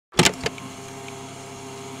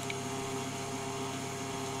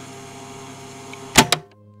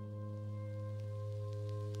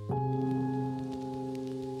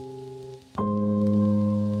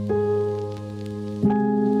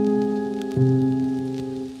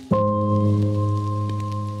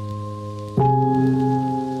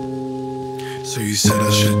you said I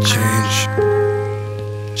should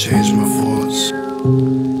change my thoughts.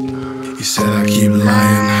 You said I keep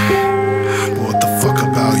lying, but what the fuck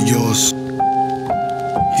about yours?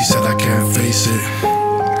 You said I can't face it,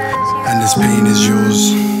 and this pain is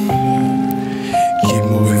yours. Keep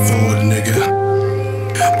moving forward, nigga.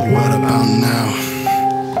 But what about now?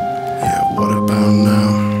 Yeah, what about now?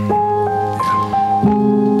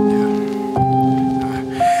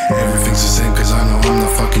 Everything's the same, cause I know I'm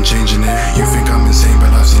not fucking changing it. You think I'm insane, but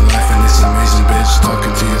I've seen life and it's amazing, bitch.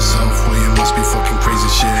 Talking to yourself, well you must be fucking crazy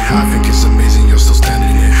shit. I think it's amazing you're still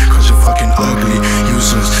standing here, cause you're fucking ugly,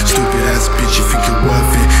 useless, stupid ass bitch. You think you're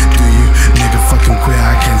worth it, do you? Nigga fucking quit,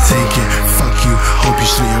 I can't take it. Fuck you, hope you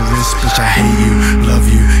slit your wrist, bitch. I hate you, love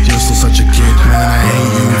you, you're still such a kid, man. I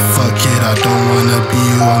hate you, fuck it, I don't wanna be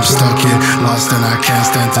you. I'm stuck here, lost and I can't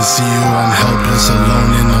stand to see you. I'm helpless,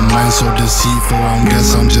 alone in a mind so deceitful. I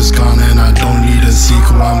guess I'm just gone and I don't need a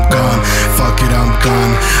sequel. I'm gone, fuck it, I'm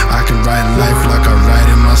gone. I can write life like I write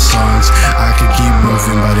in my songs. I can keep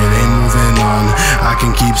moving, but it ain't moving on. I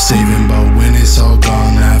can keep saving, but when it's all gone,